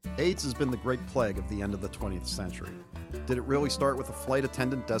AIDS has been the great plague of the end of the 20th century. Did it really start with a flight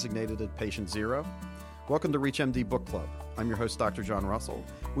attendant designated as patient zero? Welcome to ReachMD Book Club. I'm your host, Dr. John Russell.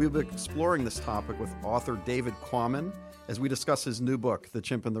 We will be exploring this topic with author David Quammen as we discuss his new book, The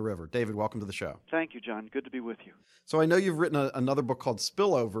Chimp and the River. David, welcome to the show. Thank you, John. Good to be with you. So I know you've written another book called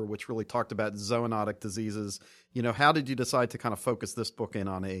Spillover, which really talked about zoonotic diseases. How did you decide to kind of focus this book in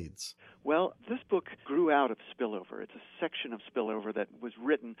on AIDS? Well, this book grew out of Spillover. It's a section of Spillover that was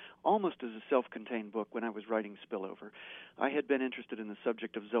written almost as a self-contained book when I was writing Spillover. I had been interested in the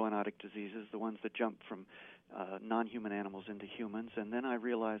subject of zoonotic diseases, the ones that jump from non-human animals into humans, and then I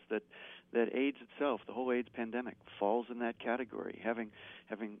realized that AIDS itself, the whole AIDS pandemic, falls in that category, having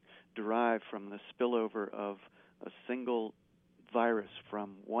derived from the spillover of a single virus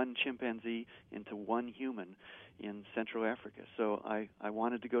from one chimpanzee into one human in Central Africa. So I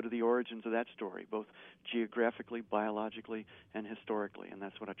wanted to go to the origins of that story, both geographically, biologically, and historically, and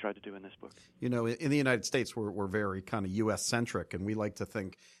that's what I tried to do in this book. In the United States, we're very kind of U.S.-centric, and we like to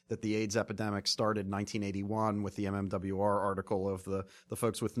think that the AIDS epidemic started in 1981 with the MMWR article of the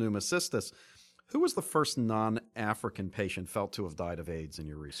folks with pneumocystis. Who was the first non-African patient felt to have died of AIDS in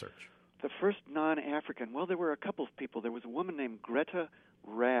your research? The first non-African, well, there were a couple of people. There was a woman named Greta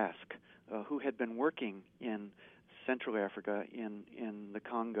Rask who had been working in Central Africa, in the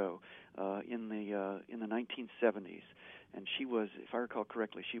Congo, in the 1970s, and she was, if I recall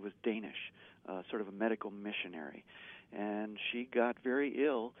correctly, she was Danish, sort of a medical missionary, and she got very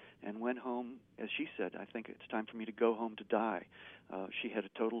ill and went home. As she said, I think it's time for me to go home to die. She had a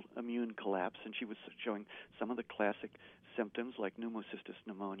total immune collapse, and she was showing some of the classic symptoms like pneumocystis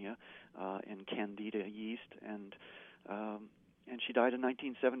pneumonia and candida yeast, and she died in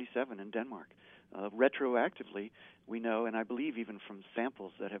 1977 in Denmark. Retroactively, we know, and I believe even from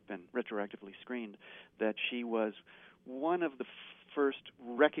samples that have been retroactively screened, that she was one of the first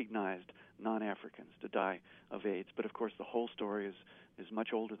recognized non-Africans to die of AIDS. But of course, the whole story is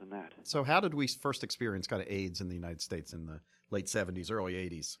much older than that. So how did we first experience kind of AIDS in the United States in the late 70s, early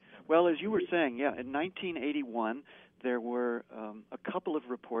 80s? Well, as you were saying, in 1981, there were a couple of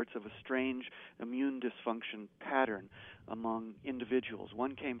reports of a strange immune dysfunction pattern among individuals.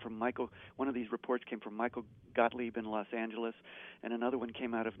 One of these reports came from Michael Gottlieb in Los Angeles, and another one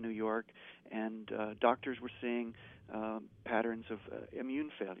came out of New York, and doctors were seeing patterns of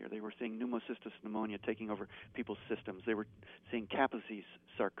immune failure. They were seeing pneumocystis pneumonia taking over people's systems. They were seeing Kaposi's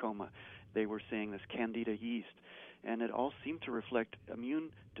sarcoma. They were seeing this candida yeast, and it all seemed to reflect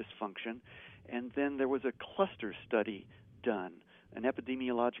immune dysfunction. And then there was a cluster study done, an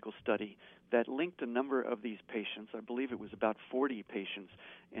epidemiological study that linked a number of these patients. I believe it was about 40 patients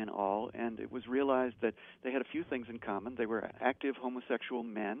in all, and it was realized that they had a few things in common. They were active homosexual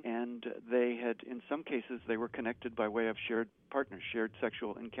men, and they had, in some cases, they were connected by way of shared partners, shared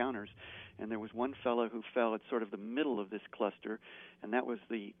sexual encounters. And there was one fellow who fell at sort of the middle of this cluster, and that was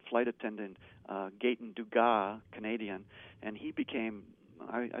the flight attendant, Gaten Dugas, Canadian, and he became,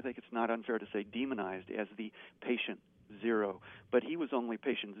 I think it's not unfair to say, demonized as the patient zero. But he was only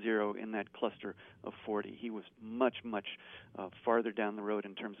patient zero in that cluster of 40. He was much, much farther down the road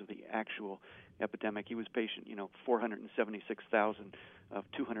in terms of the actual epidemic. He was patient, 476,000 of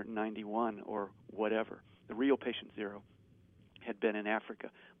 291 or whatever. The real patient zero had been in Africa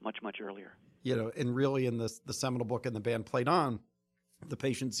much, much earlier. And really in the seminal book in the band Played On, the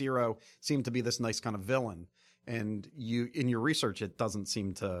patient zero seemed to be this nice kind of villain. And in your research, it doesn't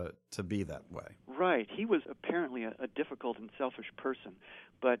seem to be that way. Right. He was apparently a difficult and selfish person,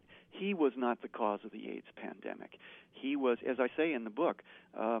 but he was not the cause of the AIDS pandemic. He was, as I say in the book,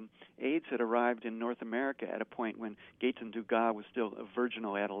 AIDS had arrived in North America at a point when Gaten Dugas was still a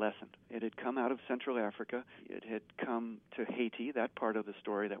virginal adolescent. It had come out of Central Africa. It had come to Haiti. That part of the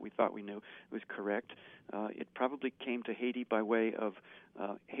story that we thought we knew was correct. It probably came to Haiti by way of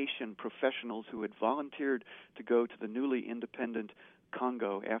Haitian professionals who had volunteered to go to the newly independent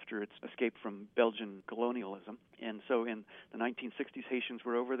Congo after its escape from Belgian colonialism. And so in the 1960s, Haitians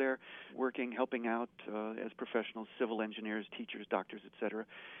were over there working, helping out as professionals, civil engineers, teachers, doctors, etc.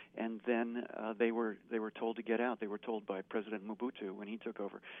 And then they were told to get out. They were told by President Mobutu when he took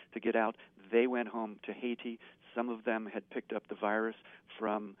over to get out. They went home to Haiti. Some of them had picked up the virus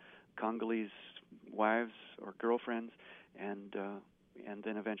from Congolese wives or girlfriends, and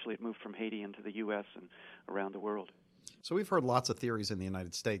then eventually it moved from Haiti into the U.S. and around the world. So we've heard lots of theories in the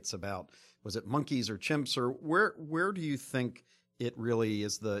United States about, was it monkeys or chimps, or where do you think it really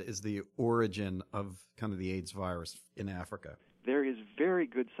is the origin of kind of the AIDS virus in Africa? There is very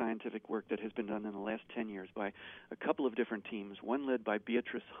good scientific work that has been done in the last 10 years by a couple of different teams, one led by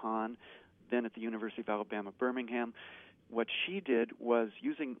Beatrice Hahn, then at the University of Alabama, Birmingham. what she did was,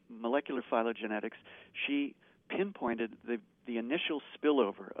 using molecular phylogenetics, she pinpointed the initial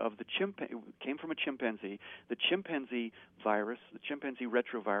spillover of the chimpanzee. It came from a chimpanzee, the chimpanzee virus, the chimpanzee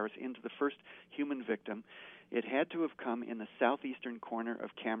retrovirus, into the first human victim. It had to have come in the southeastern corner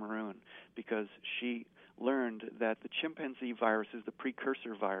of Cameroon, because she learned that the chimpanzee virus is the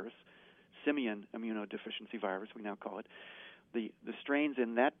precursor virus, simian immunodeficiency virus, we now call it. The strains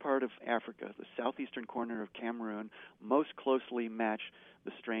in that part of Africa, the southeastern corner of Cameroon, most closely match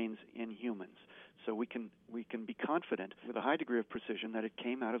the strains in humans. So we can be confident with a high degree of precision that it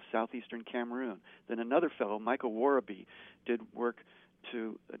came out of southeastern Cameroon. Then another fellow, Michael Warraby, did work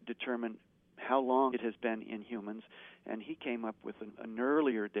to determine how long it has been in humans, and he came up with an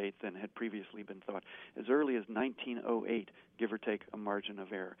earlier date than had previously been thought, as early as 1908, give or take a margin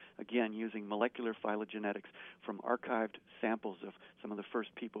of error, again using molecular phylogenetics from archived samples of some of the first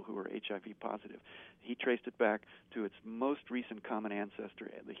people who were HIV positive. He traced it back to its most recent common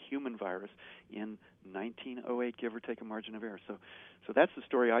ancestor, the human virus, in 1908, give or take a margin of error. So that's the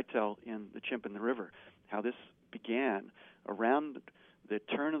story I tell in The Chimp in the River, how this began around the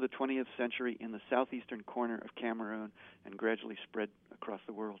turn of the 20th century in the southeastern corner of Cameroon and gradually spread across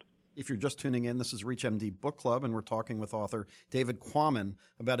the world. If you're just tuning in, this is ReachMD Book Club, and we're talking with author David Quammen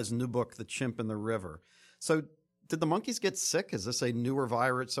about his new book, The Chimp in the River. So did the monkeys get sick? Is this a newer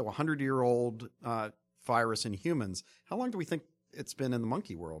virus, so a 100-year-old virus in humans? How long do we think it's been in the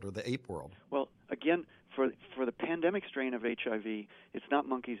monkey world or the ape world? Well, again, for the pandemic strain of HIV, it's not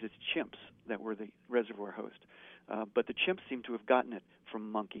monkeys, it's chimps that were the reservoir host. But the chimps seem to have gotten it from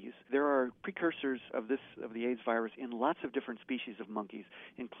monkeys. There are precursors of the AIDS virus in lots of different species of monkeys,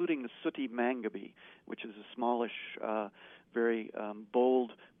 including the sooty mangabe, which is a smallish, very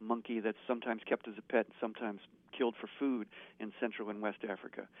bold monkey that's sometimes kept as a pet, sometimes killed for food in Central and West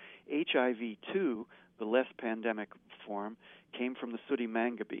Africa. HIV-2, the less pandemic form, came from the sooty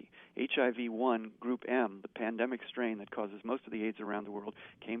mangabe. HIV-1, group M, the pandemic strain that causes most of the AIDS around the world,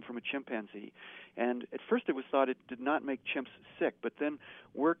 came from a chimpanzee. And at first it was thought it did not make chimps sick, but then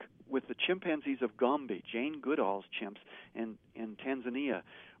work with the chimpanzees of Gombe, Jane Goodall's chimps in Tanzania,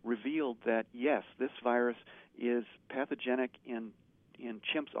 revealed that, yes, this virus is pathogenic in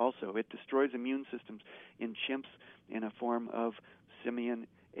chimps also. It destroys immune systems in chimps in a form of simian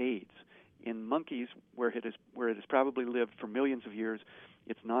AIDS. In monkeys, where it has probably lived for millions of years,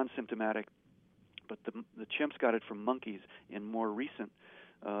 it's non-symptomatic, but the chimps got it from monkeys in more recent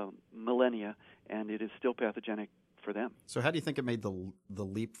millennia, and it is still pathogenic for them. So how do you think it made the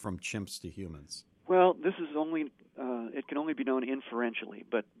leap from chimps to humans? Well, this is it can only be known inferentially,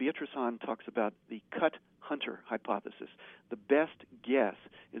 but Beatrice Hahn talks about the cut-hunter hypothesis. The best guess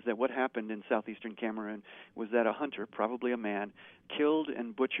is that what happened in southeastern Cameroon was that a hunter, probably a man, killed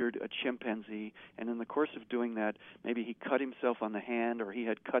and butchered a chimpanzee, and in the course of doing that, maybe he cut himself on the hand or he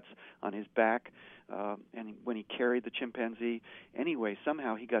had cuts on his back, and when he carried the chimpanzee, anyway,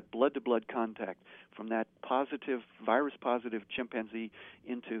 somehow he got blood-to-blood contact from that virus-positive chimpanzee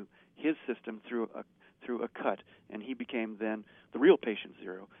into his system through a cut, and he became then the real patient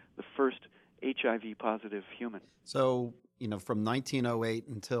zero, the first HIV-positive human. So, from 1908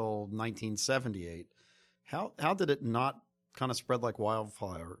 until 1978, how did it not kind of spread like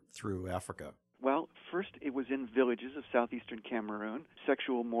wildfire through Africa? Well, first it was in villages of southeastern Cameroon.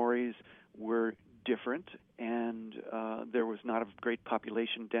 Sexual mores were different, and there was not a great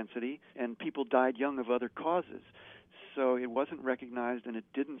population density, and people died young of other causes. So it wasn't recognized, and it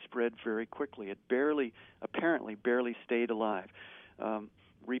didn't spread very quickly. It apparently barely stayed alive.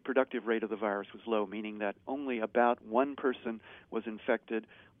 Reproductive rate of the virus was low, meaning that only about one person was infected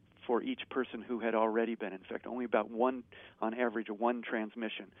for each person who had already been infected, only about one, on average, one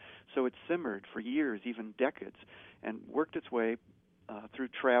transmission. So it simmered for years, even decades, and worked its way through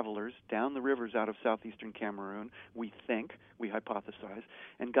travelers down the rivers out of southeastern Cameroon, we hypothesize,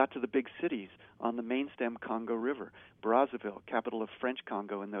 and got to the big cities on the main stem Congo River, Brazzaville, capital of French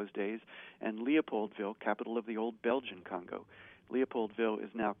Congo in those days, and Leopoldville, capital of the old Belgian Congo. Leopoldville is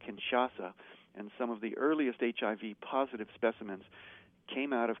now Kinshasa, and some of the earliest HIV-positive specimens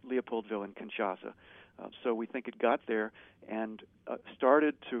came out of Leopoldville and Kinshasa. So we think it got there and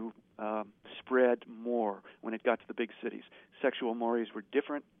started to spread more when it got to the big cities. Sexual mores were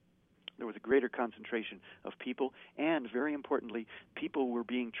different. There was a greater concentration of people, and very importantly, people were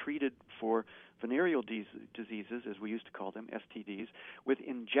being treated for venereal diseases, as we used to call them, STDs, with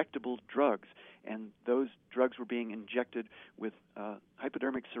injectable drugs. And those drugs were being injected with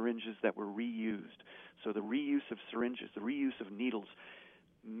hypodermic syringes that were reused. So the reuse of syringes, the reuse of needles,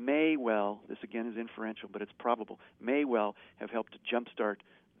 may well, this again is inferential, but it's probable, may well have helped to jumpstart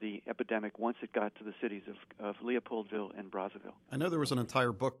the epidemic once it got to the cities of Leopoldville and Brazzaville. I know there was an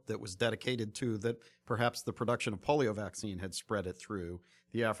entire book that was dedicated to that perhaps the production of polio vaccine had spread it through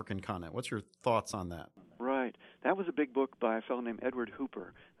the African continent. What's your thoughts on that? Right. That was a big book by a fellow named Edward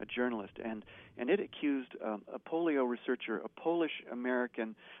Hooper, a journalist, and it accused a polio researcher, a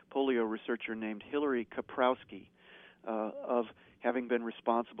Polish-American polio researcher named Hilary Kaprowski, of having been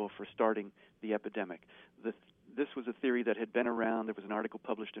responsible for starting the epidemic. This was a theory that had been around. There was an article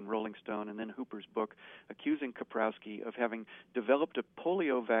published in Rolling Stone, and then Hooper's book accusing Kaprowski of having developed a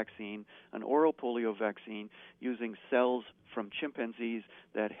polio vaccine, an oral polio vaccine, using cells from chimpanzees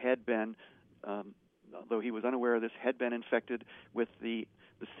that had been, although he was unaware of this, had been infected with the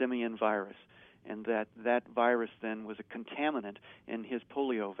simian virus, and that virus then was a contaminant in his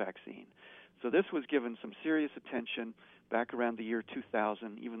polio vaccine. So this was given some serious attention back around the year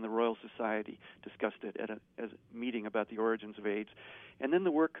 2000. Even the Royal Society discussed it at a meeting about the origins of AIDS. And then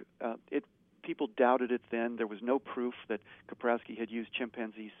the work, people doubted it then. There was no proof that Kaprowski had used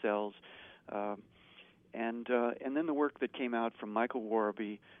chimpanzee cells. And then the work that came out from Michael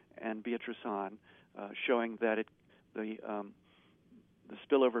Warby and Beatrice Hahn, showing that the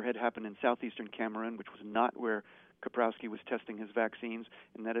spillover had happened in southeastern Cameroon, which was not where Kaprowski was testing his vaccines,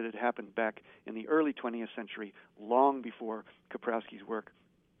 and that it had happened back in the early 20th century, long before Kaprowski's work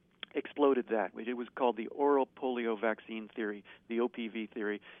exploded that. It was called the oral polio vaccine theory, the OPV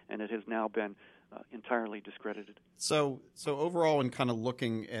theory, and it has now been entirely discredited. So overall, in kind of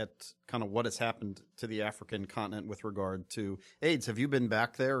looking at kind of what has happened to the African continent with regard to AIDS, have you been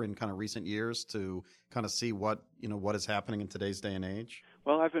back there in kind of recent years to kind of see what is happening in today's day and age?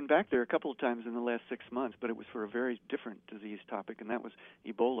 Well, I've been back there a couple of times in the last 6 months, but it was for a very different disease topic, and that was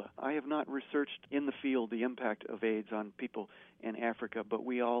Ebola. I have not researched in the field the impact of AIDS on people in Africa, but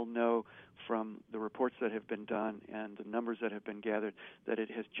we all know from the reports that have been done and the numbers that have been gathered that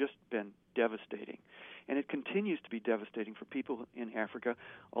it has just been devastating. And it continues to be devastating for people in Africa,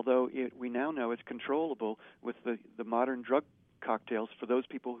 although we now know it's controllable with the modern drug cocktails for those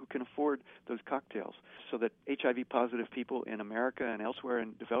people who can afford those cocktails, so that HIV-positive people in America and elsewhere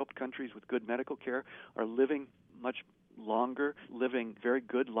in developed countries with good medical care are living much longer, living very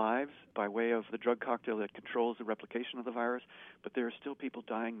good lives by way of the drug cocktail that controls the replication of the virus, but there are still people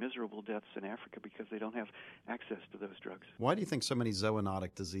dying miserable deaths in Africa because they don't have access to those drugs. Why do you think so many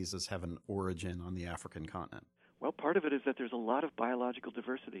zoonotic diseases have an origin on the African continent? Well, part of it is that there's a lot of biological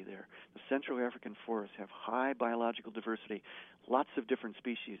diversity there. The Central African forests have high biological diversity, lots of different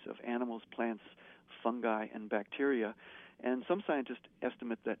species of animals, plants, fungi, and bacteria. And some scientists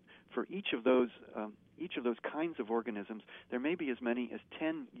estimate that for each of those kinds of organisms, there may be as many as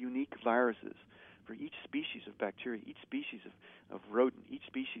 10 unique viruses for each species of bacteria, each species of rodent, each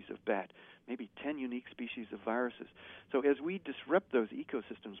species of bat, maybe 10 unique species of viruses. So as we disrupt those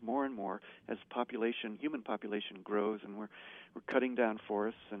ecosystems more and more, as human population grows, and we're cutting down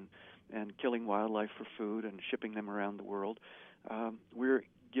forests and killing wildlife for food and shipping them around the world, we're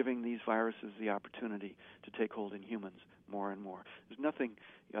giving these viruses the opportunity to take hold in humans more and more. There's nothing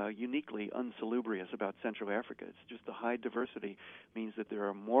uniquely unsalubrious about Central Africa. It's just the high diversity means that there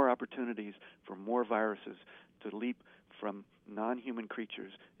are more opportunities for more viruses to leap from non-human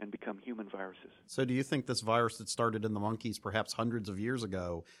creatures and become human viruses. So do you think this virus that started in the monkeys perhaps hundreds of years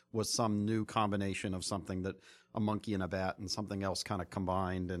ago was some new combination of something that a monkey and a bat and something else kind of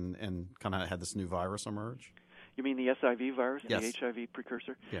combined and kind of had this new virus emerge? You mean the SIV virus, yes. The HIV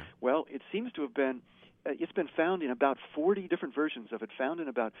precursor? Yeah. Well, it seems to have been, it's been found in about 40 different versions of it, found in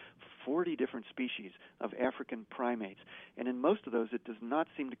about 40 different species of African primates. And in most of those, it does not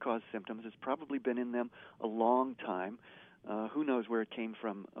seem to cause symptoms. It's probably been in them a long time. Who knows where it came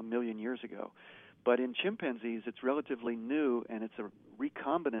from a million years ago. But in chimpanzees, it's relatively new, and it's a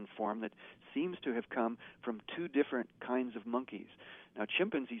recombinant form that seems to have come from two different kinds of monkeys. Now,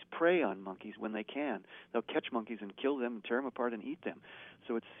 chimpanzees prey on monkeys when they can. They'll catch monkeys and kill them and tear them apart and eat them.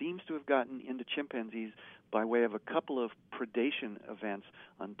 So it seems to have gotten into chimpanzees by way of a couple of predation events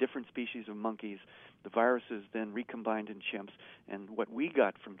on different species of monkeys. The viruses then recombined in chimps, and what we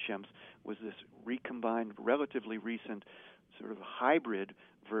got from chimps was this recombined, relatively recent sort of hybrid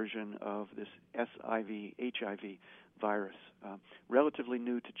version of this SIV, HIV virus, relatively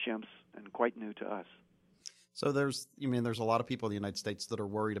new to chimps and quite new to us. So there's a lot of people in the United States that are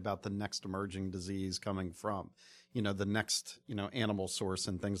worried about the next emerging disease coming from, the next, animal source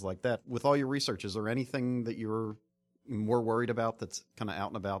and things like that. With all your research, is there anything that you're more worried about that's kind of out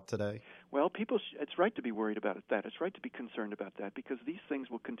and about today? Well, it's right to be worried about that. It's right to be concerned about that because these things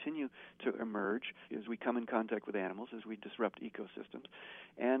will continue to emerge as we come in contact with animals, as we disrupt ecosystems.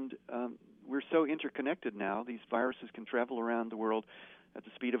 And we're so interconnected now. These viruses can travel around the world at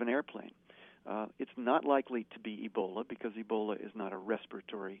the speed of an airplane. It's not likely to be Ebola because Ebola is not a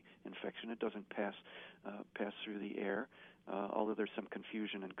respiratory infection. It doesn't pass through the air, although there's some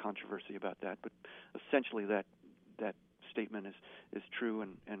confusion and controversy about that. But essentially that statement is true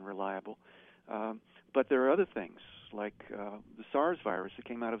and reliable. But there are other things, like the SARS virus that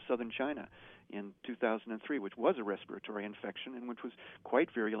came out of southern China in 2003, which was a respiratory infection and which was quite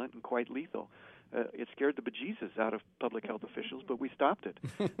virulent and quite lethal. It scared the bejesus out of public health officials, but we stopped it.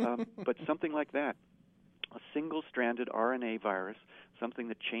 But something like that, a single-stranded RNA virus, something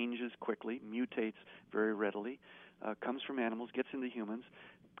that changes quickly, mutates very readily, comes from animals, gets into humans,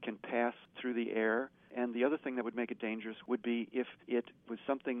 can pass through the air. And the other thing that would make it dangerous would be if it was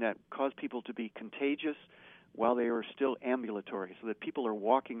something that caused people to be contagious while they were still ambulatory, so that people are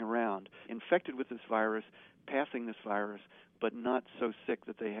walking around infected with this virus, passing this virus, but not so sick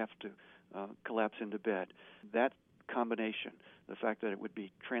that they have to collapse into bed. That combination, the fact that it would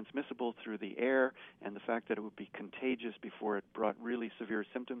be transmissible through the air and the fact that it would be contagious before it brought really severe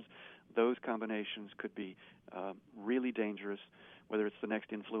symptoms, those combinations could be really dangerous, whether it's the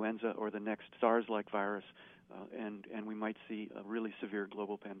next influenza or the next SARS-like virus, and we might see a really severe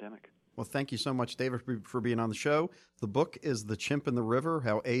global pandemic. Well, thank you so much, David, for being on the show. The book is The Chimp in the River,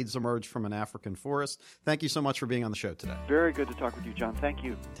 How AIDS Emerged from an African Forest. Thank you so much for being on the show today. Very good to talk with you, John. Thank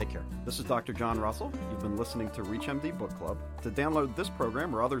you. Take care. This is Dr. John Russell. You've been listening to ReachMD Book Club. To download this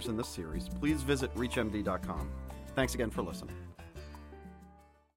program or others in this series, please visit ReachMD.com. Thanks again for listening.